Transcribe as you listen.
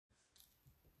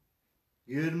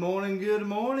Good morning, good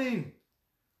morning.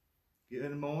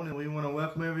 Good morning. We want to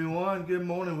welcome everyone. Good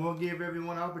morning. We'll give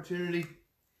everyone an opportunity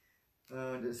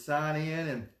to sign in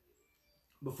and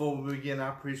before we begin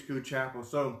our preschool chapel.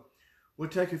 So we'll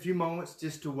take a few moments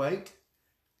just to wait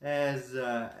as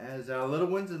our little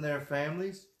ones and their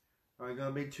families are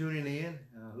going to be tuning in.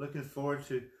 Looking forward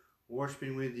to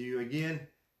worshiping with you again.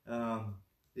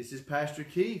 This is Pastor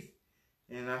Keith,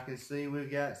 and I can see we've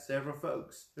got several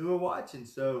folks who are watching.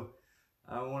 So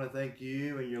I want to thank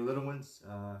you and your little ones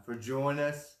for joining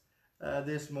us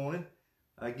this morning.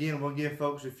 Again, we'll give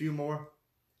folks a few more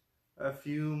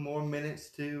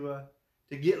minutes to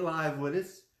get live with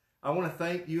us. I want to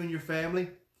thank you and your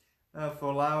family for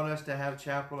allowing us to have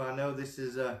chapel. I know this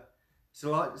is it's a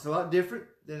lot different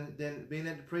than being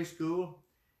at the preschool,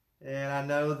 and I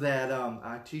know that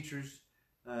our teachers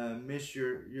miss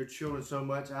your children so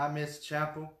much. I miss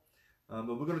chapel, but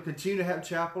we're going to continue to have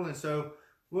chapel, and so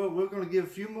we're going to give a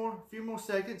few more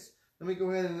seconds. Let me go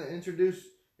ahead and introduce.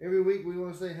 Every week we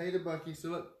want to say hey to Bucky. So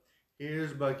look,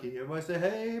 here's Bucky. Everybody say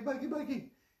hey,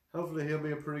 Bucky. Hopefully he'll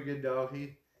be a pretty good dog.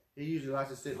 He usually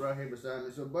likes to sit right here beside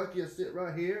me. So Bucky will sit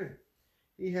right here.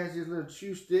 He has his little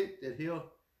chew stick that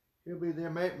he'll be there.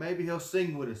 Maybe he'll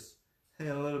sing with us in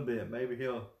a little bit. Maybe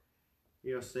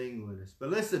he'll sing with us. But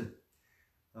listen,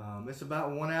 it's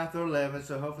about 1 after 11.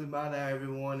 So hopefully by now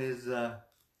everyone is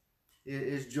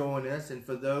joining us, and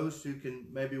for those who can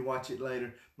maybe watch it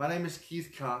later, my name is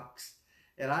Keith Cox,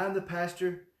 and I am the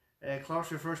pastor at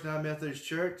Clarksville First United Methodist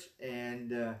Church.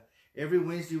 And every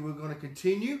Wednesday we're going to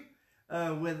continue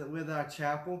with our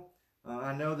chapel.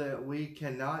 I know that we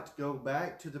cannot go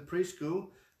back to the preschool,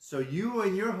 so you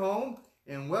in your home,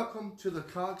 and welcome to the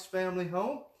Cox family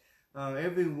home.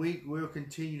 Every week we'll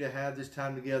continue to have this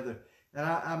time together, and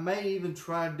I may even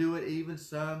try to do it even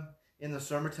some in the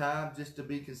summertime, just to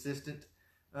be consistent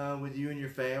with you and your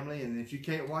family. And if you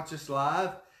can't watch us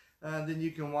live, then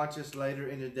you can watch us later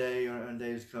in the day or in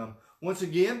days to come. Once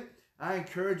again, I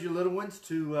encourage your little ones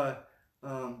to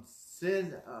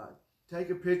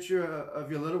take a picture of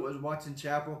your little ones watching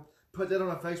chapel, put that on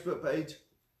our Facebook page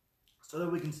so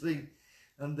that we can see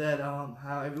that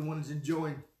how everyone is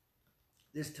enjoying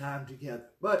this time together.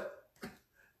 But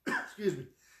excuse me,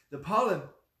 the pollen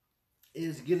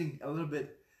is getting a little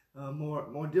bit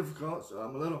more difficult, so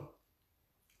I'm a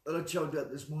little choked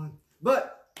up this morning,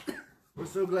 but we're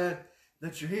so glad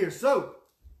that you're here. So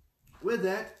with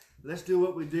that, let's do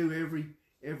what we do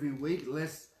every week.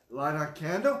 Let's light our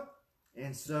candle.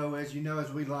 And so, as you know,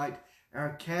 as we light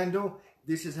our candle,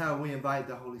 this is how we invite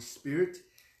the Holy Spirit,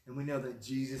 and we know that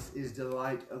Jesus is the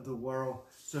light of the world.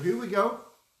 So here we go.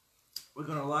 We're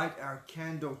going to light our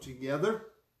candle together,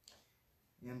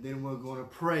 and then we're going to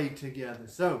pray together.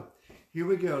 So here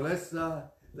we go. Let's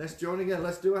join together.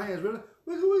 Let's do our hands. Wiggle,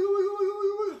 wiggle, wiggle, wiggle,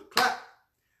 wiggle, wiggle. Clap.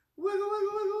 Wiggle,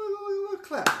 wiggle, wiggle, wiggle, wiggle, wiggle.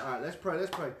 Clap. All right, let's pray. Let's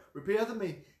pray. Repeat after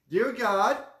me. Dear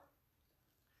God,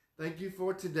 thank you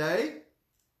for today.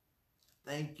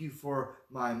 Thank you for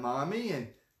my mommy, and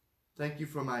thank you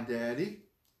for my daddy.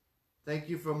 Thank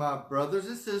you for my brothers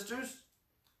and sisters.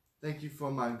 Thank you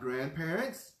for my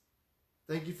grandparents.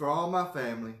 Thank you for all my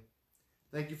family.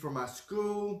 Thank you for my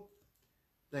school.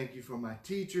 Thank you for my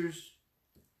teachers.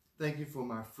 Thank you for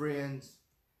my friends.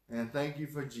 And thank you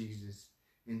for Jesus.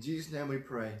 In Jesus' name we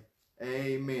pray.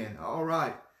 Amen. All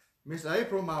right. Miss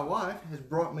April, my wife, has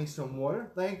brought me some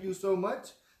water. Thank you so much.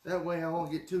 That way I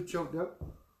won't get too choked up.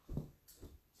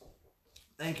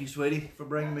 Thank you, sweetie, for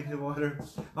bringing me the water.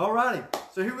 All righty.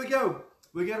 So here we go.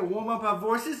 We got to warm up our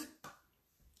voices.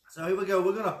 So here we go.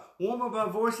 We're going to warm up our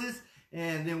voices,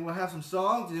 and then we'll have some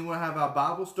songs, and then we'll have our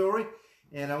Bible story.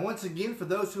 And once again, for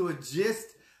those who are just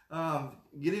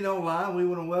getting online, we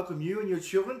want to welcome you and your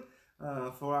children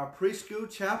for our preschool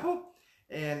chapel.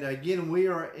 And again, we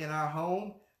are in our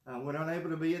home. We're not able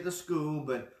to be at the school,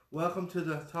 but welcome to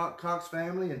the Cox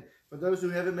family. And for those who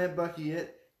haven't met Bucky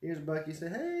yet, here's Bucky. Say,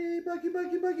 hey, Bucky,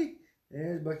 Bucky, Bucky.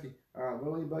 There's Bucky. All right,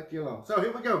 we'll leave Bucky alone. So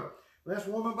here we go. Let's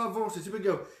warm up our voices. Here we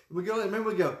go. Remember,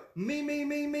 we go. Me, me,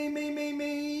 me, me, me, me,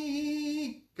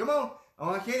 me. Come on. Oh,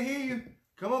 I can't hear you.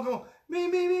 Come on, come on. Me,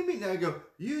 me, me, me. Now we go.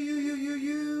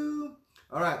 You.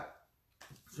 All right.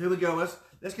 So here we go.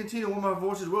 Let's continue to warm our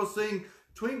voices. We'll sing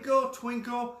Twinkle,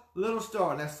 Twinkle, Little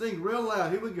Star. Now sing real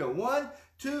loud. Here we go. 1,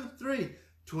 2, 3.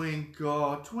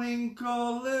 Twinkle,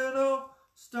 twinkle, little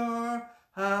star,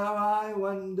 how I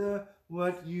wonder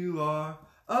what you are.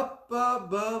 Up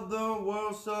above the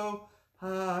world so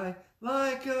high,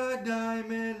 like a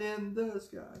diamond in the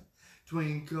sky.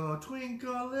 Twinkle,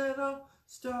 twinkle, little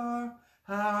star,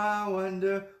 how I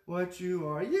wonder what you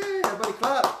are. Yeah, everybody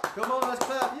clap. Come on, let's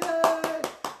clap. Yay.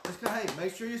 Let's go. Hey,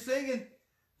 make sure you're singing.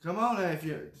 Come on now, if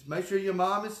you just make sure your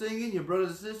mom is singing, your brothers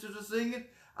and sisters are singing.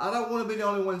 I don't want to be the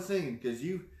only one singing, because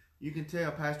you can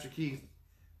tell, Pastor Keith,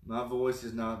 my voice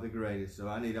is not the greatest, so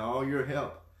I need all your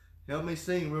help. Help me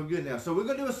sing real good now. So we're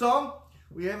going to do a song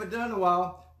we haven't done in a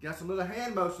while. Got some little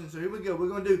hand motions, so here we go. We're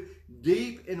going to do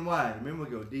deep and wide. Remember,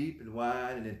 we go deep and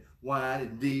wide, and then wide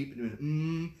and deep, and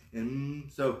then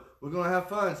and So we're going to have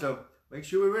fun, so make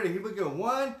sure we're ready. Here we go.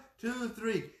 1, 2,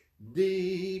 3.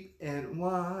 Deep and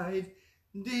wide,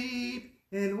 deep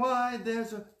and wide.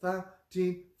 There's a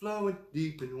fountain flowing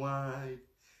deep and wide.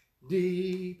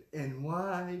 Deep and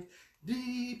wide,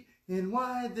 deep and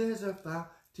wide. There's a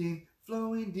fountain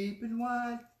flowing deep and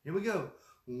wide. Here we go.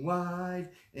 Wide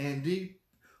and deep,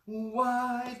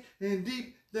 wide and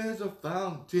deep. There's a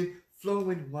fountain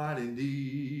flowing wide and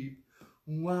deep.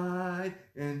 Wide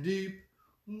and deep,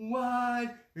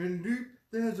 wide and deep.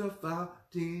 There's a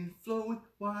fountain flowing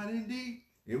wide and deep.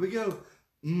 Here we go.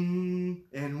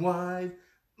 And wide,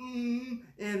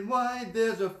 and wide.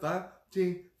 There's a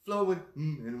fountain flowing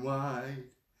and wide.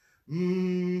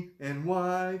 And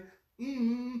wide,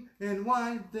 and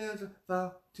wide. There's a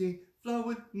fountain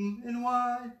flowing and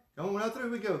wide. Come on, out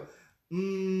through we go.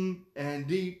 And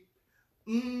deep,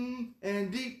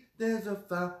 and deep. There's a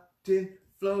fountain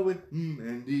flowing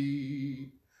and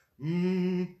deep.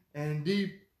 And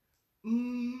deep,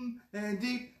 and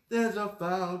deep. There's a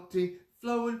fountain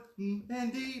flowing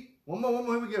and deep. One more,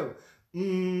 here we go.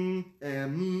 And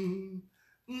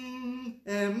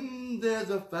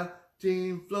there's a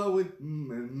fountain flowing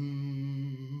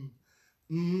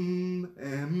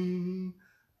and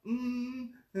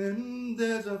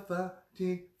there's a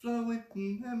fountain flowing.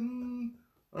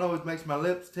 It always makes my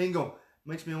lips tingle.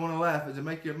 Makes me want to laugh. Does it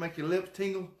make your lips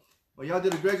tingle? Well, y'all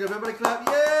did a great job. Everybody clap.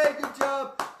 Yay! Good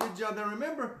job. Good job. Now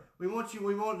remember, we want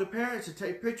the parents to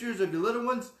take pictures of your little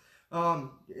ones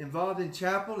involved in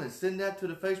chapel and send that to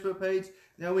the Facebook page.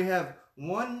 Now we have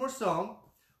one more song,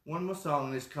 and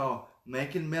it's called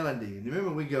Making Melody. And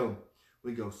remember, we go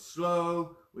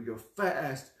slow, we go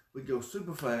fast, we go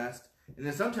super fast, and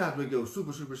then sometimes we go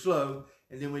super, super slow,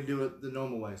 and then we do it the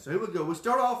normal way. So here we go. We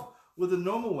start off with the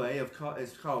normal way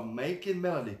it's called Making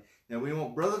Melody. Now we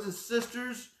want brothers and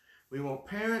sisters, we want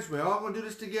parents, we're all going to do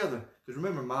this together. Because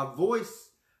remember, my voice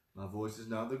is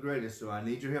not the greatest, so I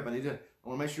need your help. I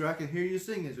want to make sure I can hear you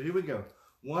singing. So here we go.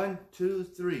 1, 2,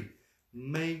 3.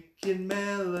 Making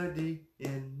melody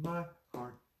in my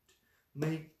heart.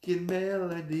 Making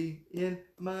melody in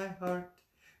my heart.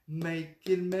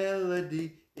 Making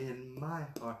melody in my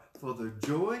heart. For the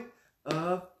joy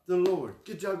of the Lord.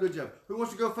 Good job, good job. Who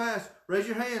wants to go fast? Raise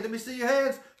your hand. Let me see your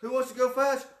hands. Who wants to go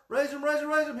fast? Raise them, raise them,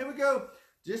 raise them. Here we go.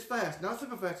 Just fast. Not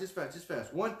super fast, just fast, just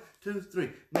fast. 1, 2, 3.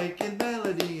 Making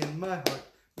melody in my heart.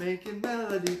 Making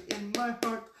melody in my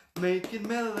heart. Making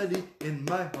melody in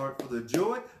my heart for the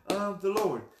joy of the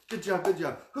Lord. Good job, good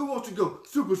job. Who wants to go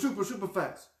super, super, super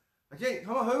fast? Okay,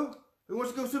 come on, who? Who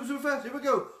wants to go super, super fast? Here we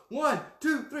go. 1,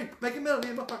 2, 3. Making melody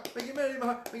in my heart. Making melody in my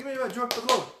heart. Making melody in my joy of the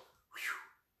Lord. Whew.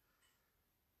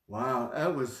 Wow,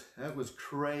 that was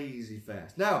crazy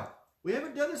fast. Now, we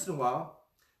haven't done this in a while.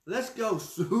 Let's go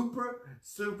super,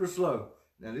 super slow.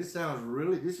 Now, this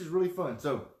is really fun.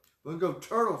 So, we're going to go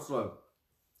turtle slow.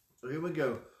 So, here we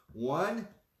go. 1,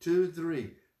 2, 3.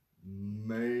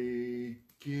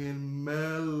 Making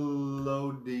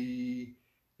melody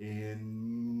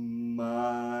in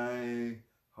my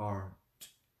heart.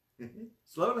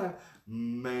 Slow down.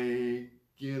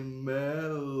 Making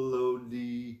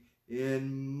melody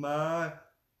in my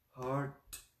heart.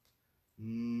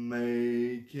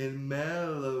 Making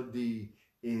melody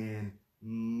in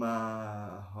my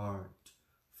heart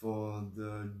for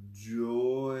the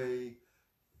joy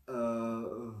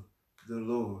of the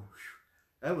Lord.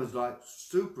 Whew. That was like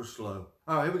super slow.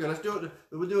 All right, here we go. Let's do it.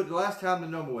 We'll do it the last time the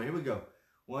normal way. Here we go.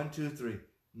 1, 2, 3.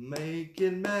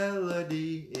 Making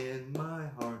melody in my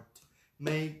heart.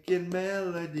 Making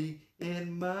melody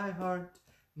in my heart.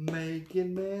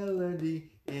 Making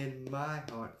melody in my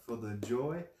heart for the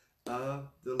joy of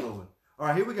the Lord. All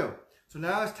right, here we go. So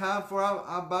now it's time for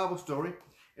our Bible story.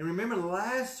 And remember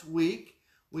last week,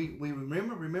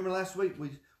 remember last week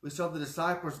we saw the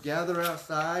disciples gather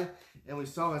outside, and we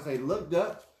saw as they looked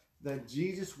up that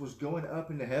Jesus was going up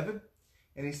into heaven.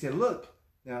 And he said, look,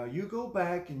 now you go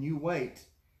back and you wait.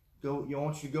 I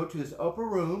want you to go to this upper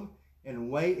room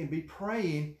and wait and be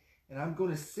praying, and I'm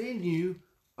going to send you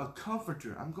a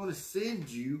comforter. I'm going to send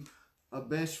you a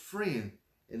best friend.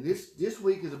 And this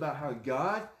week is about how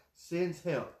God sends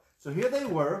help. So here they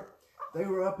were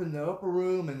up in the upper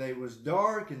room, and it was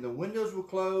dark, and the windows were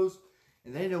closed,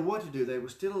 and they didn't know what to do. They were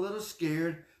still a little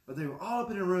scared, but they were all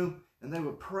up in a room, and they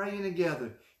were praying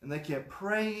together. And they kept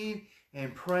praying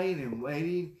and praying and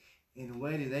waiting and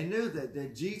waiting. They knew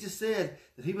that Jesus said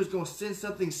that he was going to send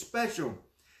something special.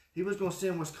 He was going to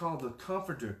send what's called the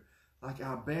Comforter, like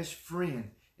our best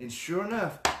friend. And sure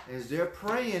enough, as they're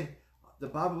praying, the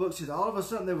Bible book says all of a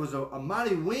sudden there was a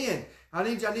mighty wind. I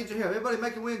need your help. Everybody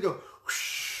make a wind go.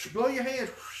 Whoosh, blow your hands.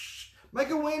 Whoosh, make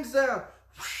a wind sound.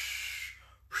 Whoosh,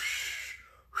 whoosh,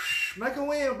 whoosh, make a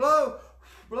wind. Blow,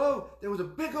 blow. There was a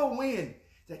big old wind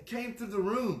that came through the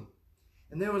room.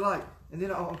 And they were like, and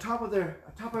then on top of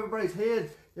everybody's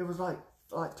head, there was like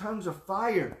tongues of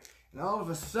fire. And all of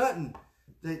a sudden,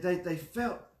 they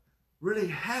felt really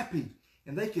happy.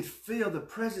 And they could feel the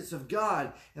presence of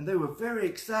God. And they were very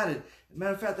excited. As a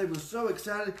matter of fact, they were so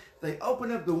excited, they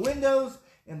opened up the windows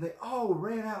and they all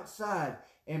ran outside.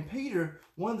 And Peter,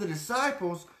 one of the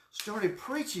disciples, started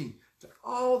preaching to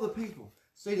all the people.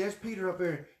 See, there's Peter up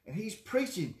there, and he's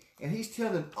preaching, and he's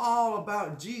telling all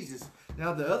about Jesus.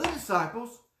 Now, the other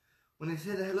disciples, when they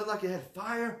said it looked like it had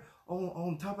fire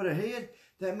on top of their head,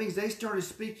 that means they started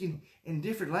speaking in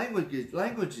different languages.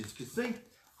 Because see,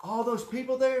 all those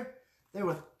people there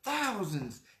were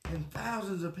thousands and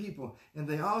thousands of people, and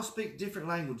they all speak different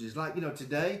languages. Like,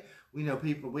 today, we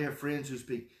have friends who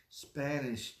speak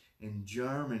Spanish and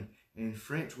German and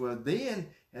French. Well, then,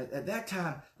 at that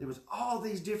time, there was all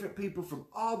these different people from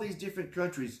all these different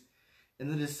countries.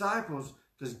 And the disciples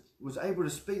was able to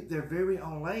speak their very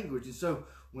own language. And so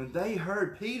when they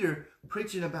heard Peter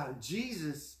preaching about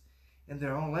Jesus in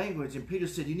their own language, and Peter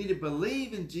said, you need to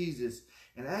believe in Jesus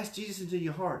and ask Jesus into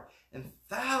your heart. And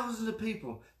thousands of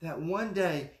people that one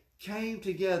day came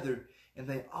together and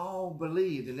they all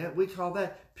believed. And that we call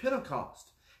that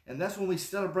Pentecost. And that's when we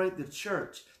celebrate the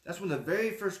church. That's when the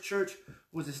very first church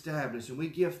was established. And we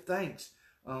give thanks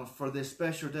for this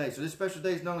special day. So this special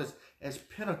day is known as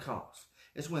Pentecost.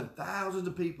 It's when thousands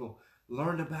of people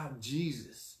learned about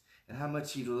Jesus and how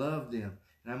much he loved them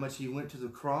and how much he went to the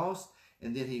cross,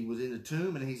 and then he was in the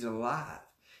tomb and he's alive.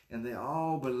 And they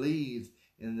all believed,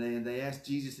 and they asked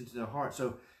Jesus into their heart.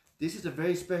 So this is a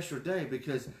very special day,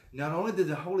 because not only did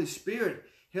the Holy Spirit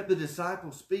help the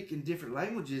disciples speak in different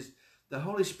languages, the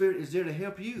Holy Spirit is there to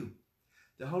help you.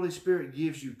 The Holy Spirit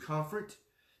gives you comfort.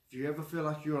 If you ever feel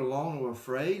like you're alone or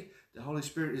afraid, the Holy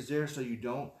Spirit is there so you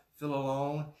don't feel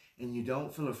alone and you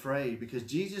don't feel afraid, because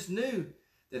Jesus knew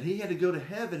that he had to go to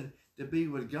heaven to be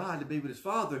with God, to be with his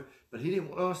Father, but he didn't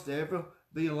want us to ever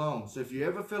be alone. So if you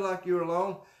ever feel like you're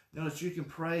alone, know that you can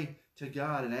pray to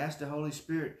God and ask the Holy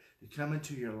Spirit to come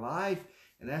into your life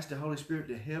and ask the Holy Spirit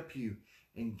to help you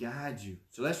and guide you.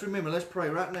 So let's remember, let's pray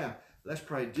right now. Let's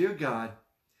pray. Dear God,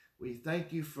 we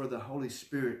thank you for the Holy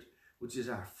Spirit, which is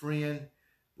our friend,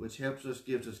 which helps us,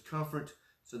 gives us comfort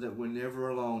so that we're never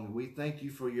alone. We thank you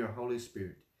for your Holy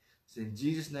Spirit. It's in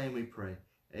Jesus' name we pray.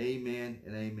 Amen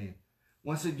and amen.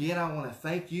 Once again, I want to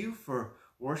thank you for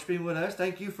worshiping with us.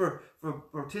 Thank you for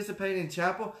participating in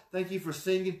chapel. Thank you for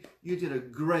singing. You did a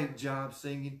great job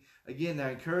singing. Again,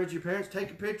 I encourage your parents,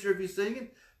 take a picture of you singing,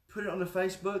 put it on the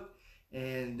Facebook,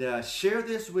 and share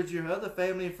this with your other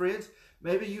family and friends.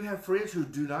 Maybe you have friends who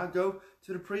do not go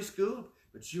to the preschool,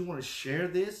 but you want to share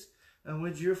this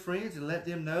with your friends and let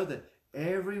them know that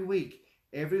every week,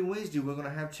 every Wednesday, we're going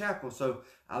to have chapel. So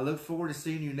I look forward to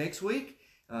seeing you next week,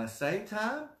 same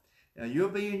time. You'll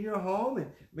be in your home,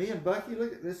 and me and Bucky,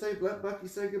 let Bucky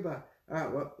say goodbye. All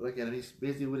right, well, look at him. He's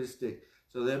busy with his stick.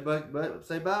 So then,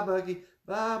 say bye, Bucky.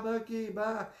 Bye, Bucky.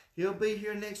 Bye. He'll be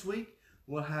here next week.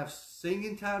 We'll have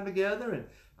singing time together and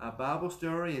a Bible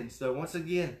story. And so once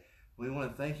again, we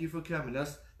want to thank you for coming.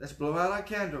 Let's blow out our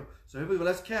candle. So here we go.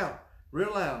 Let's count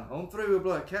real loud. On three, we'll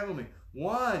blow it. Count with me.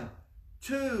 1,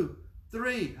 2,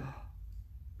 3.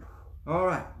 All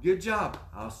right. Good job.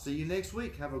 I'll see you next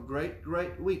week. Have a great,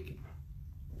 great week.